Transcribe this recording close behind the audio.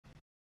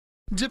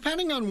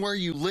Depending on where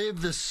you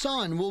live, the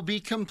sun will be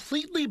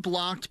completely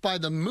blocked by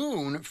the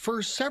moon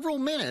for several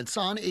minutes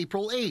on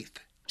April 8th.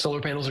 Solar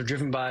panels are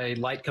driven by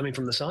light coming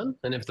from the sun,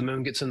 and if the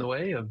moon gets in the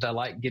way of that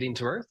light getting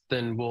to Earth,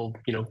 then we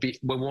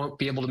won't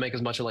be able to make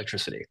as much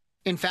electricity.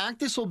 In fact,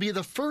 this will be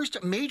the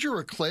first major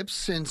eclipse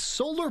since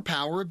solar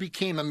power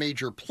became a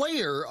major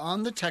player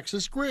on the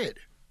Texas grid.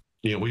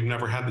 We've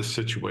never had this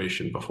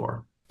situation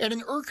before. At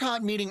an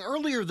ERCOT meeting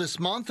earlier this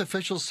month,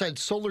 officials said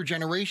solar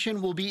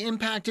generation will be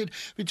impacted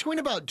between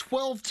about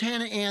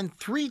 12:10 and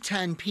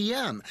 3:10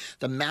 p.m.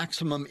 The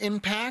maximum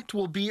impact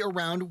will be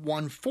around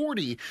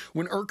 1:40,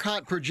 when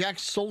ERCOT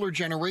projects solar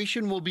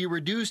generation will be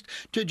reduced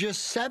to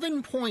just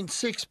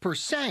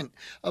 7.6%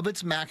 of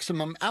its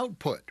maximum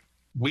output.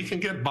 We can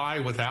get by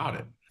without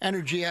it.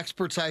 Energy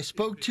experts I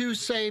spoke to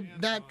say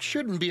that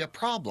shouldn't be a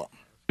problem.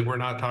 We're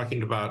not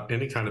talking about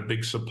any kind of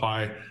big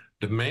supply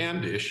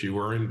demand issue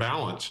or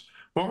imbalance.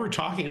 What we're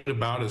talking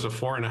about is a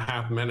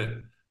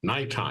 4.5-minute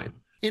nighttime.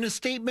 In a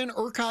statement,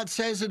 ERCOT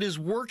says it is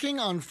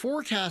working on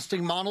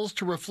forecasting models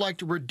to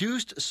reflect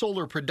reduced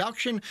solar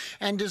production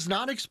and does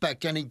not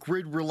expect any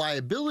grid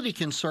reliability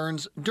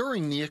concerns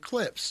during the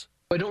eclipse.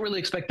 I don't really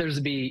expect there to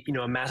be,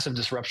 a massive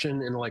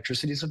disruption in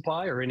electricity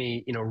supply or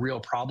any, real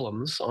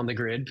problems on the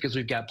grid, because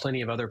we've got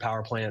plenty of other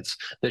power plants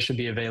that should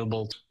be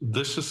available.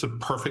 This is the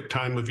perfect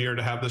time of year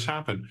to have this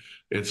happen.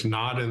 It's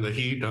not in the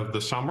heat of the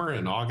summer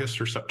in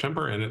August or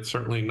September, and it's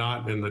certainly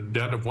not in the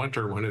dead of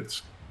winter when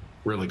it's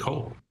really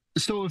cold.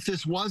 So if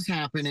this was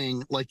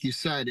happening, like you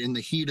said, in the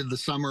heat of the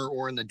summer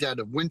or in the dead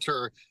of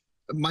winter,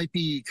 it might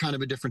be kind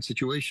of a different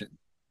situation.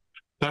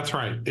 That's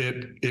right.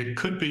 It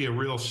could be a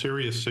real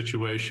serious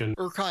situation.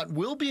 ERCOT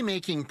will be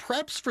making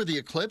preps for the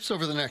eclipse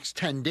over the next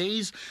 10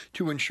 days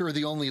to ensure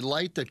the only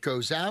light that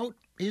goes out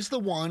is the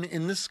one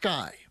in the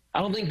sky. I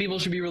don't think people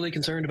should be really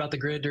concerned about the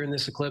grid during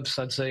this eclipse.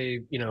 I'd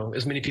say,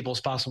 as many people as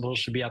possible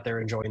should be out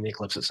there enjoying the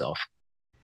eclipse itself.